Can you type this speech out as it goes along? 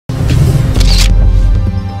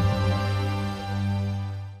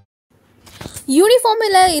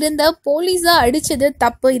யூனிஃபார்ம்ல இருந்த போலீஸா அடிச்சது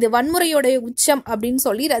தப்பு, இது வன்முறையோட உச்சம் அப்படின்னு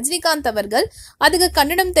சொல்லி ரஜினிகாந்த் அவர்கள் அதுக்கு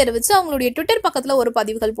கண்டனம் தெரிவிச்சு அவங்களுடைய ட்விட்டர் பக்கத்துல ஒரு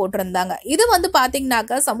பதிவுகள் போட்டிருந்தாங்க. இது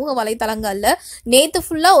பாத்தீங்கன்னாக்கா சமூக வலைதளங்கள்ல நேத்து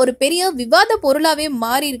ஃபுல்லா ஒரு பெரிய விவாத பொருளாவே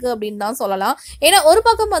மாறி இருக்கு அப்படின்னு தான் சொல்லலாம். ஏன்னா ஒரு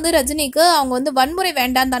பக்கம் ரஜினிக்கு அவங்க வன்முறை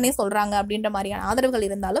வேண்டாம் தானே சொல்றாங்க அப்படின்ற மாதிரியான ஆதரவுகள்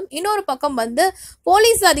இருந்தாலும், இன்னொரு பக்கம்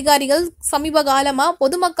போலீஸ் அதிகாரிகள் சமீப காலமா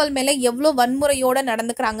பொதுமக்கள் மேல எவ்வளவு வன்முறையோட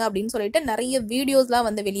நடந்துக்கிறாங்க அப்படின்னு சொல்லிட்டு நிறைய வீடியோஸ்லாம்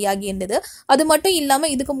வெளியாகி இருந்தது. அது மட்டும் இல்லாம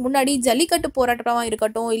இதுக்கு முன்னாடி ஜல்லிக்கட்டு போராட்டமா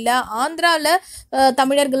இருக்கட்டும், இல்ல ஆந்திரால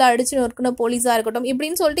தமிழர்களை அடிச்சு நொறுக்குன போலீஸா இருக்கட்டும்,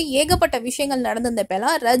 இப்படின்னு சொல்லிட்டு ஏகப்பட்ட விஷயங்கள்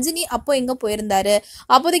நடந்திருந்தப்பெல்லாம் ரஜினி அப்போ எங்க போயிருந்தாரு,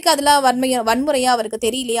 அப்போதைக்கு அதெல்லாம் வன்முறையா அவருக்கு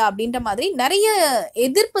தெரியலையா அப்படின்ற மாதிரி நிறைய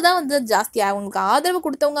எதிர்ப்பு தான் ஜாஸ்தியா, அவங்களுக்கு ஆதரவு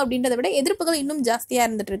கொடுத்தவங்க அப்படின்றத விட எதிர்ப்புகள் இன்னும் ஜாஸ்தியா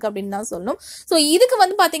இருந்துட்டு இருக்கு அப்படின்னு தான் சொல்லணும். ஸோ இதுக்கு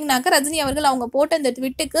பாத்தீங்கன்னாக்கா ரஜினி அவர்கள் அவங்க போட்ட இந்த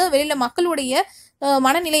ட்விட்டுக்கு வெளியில மக்களுடைய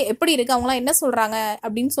மனநிலை எப்படி இருக்கு, அவங்களாம் என்ன சொல்றாங்க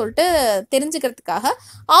அப்படின்னு சொல்லிட்டு தெரிஞ்சுக்கிறதுக்காக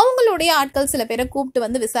அவங்களுடைய ஆட்கள் சில பேரை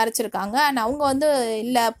கூப்பிட்டு விசாரிச்சிருக்காங்க. அண்ட் அவங்க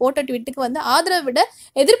இல்ல போட்ட ட்விட்டுக்கு ஆதரவை விட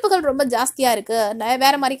எதிர்ப்புகள் ரொம்ப ஜாஸ்தியா இருக்கு,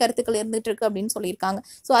 வேற மாதிரி கருத்துக்கள் இருந்துட்டு இருக்கு அப்படின்னு சொல்லியிருக்காங்க.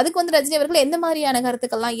 ஸோ அதுக்கு ரஜினி அவர்கள் எந்த மாதிரியான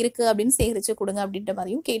கருத்துக்கள்லாம் இருக்கு அப்படின்னு சேகரிச்சு கொடுங்க அப்படின்ற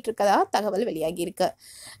மாதிரியும் கேட்டிருக்கதா தகவல் வெளியாகி இருக்கு.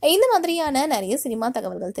 இந்த மாதிரியான நிறைய சினிமா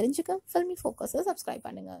தகவல்கள் தெரிஞ்சுக்க ஃபில்மி ஃபோக்கஸை சப்ஸ்கிரைப்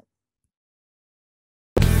பண்ணுங்க.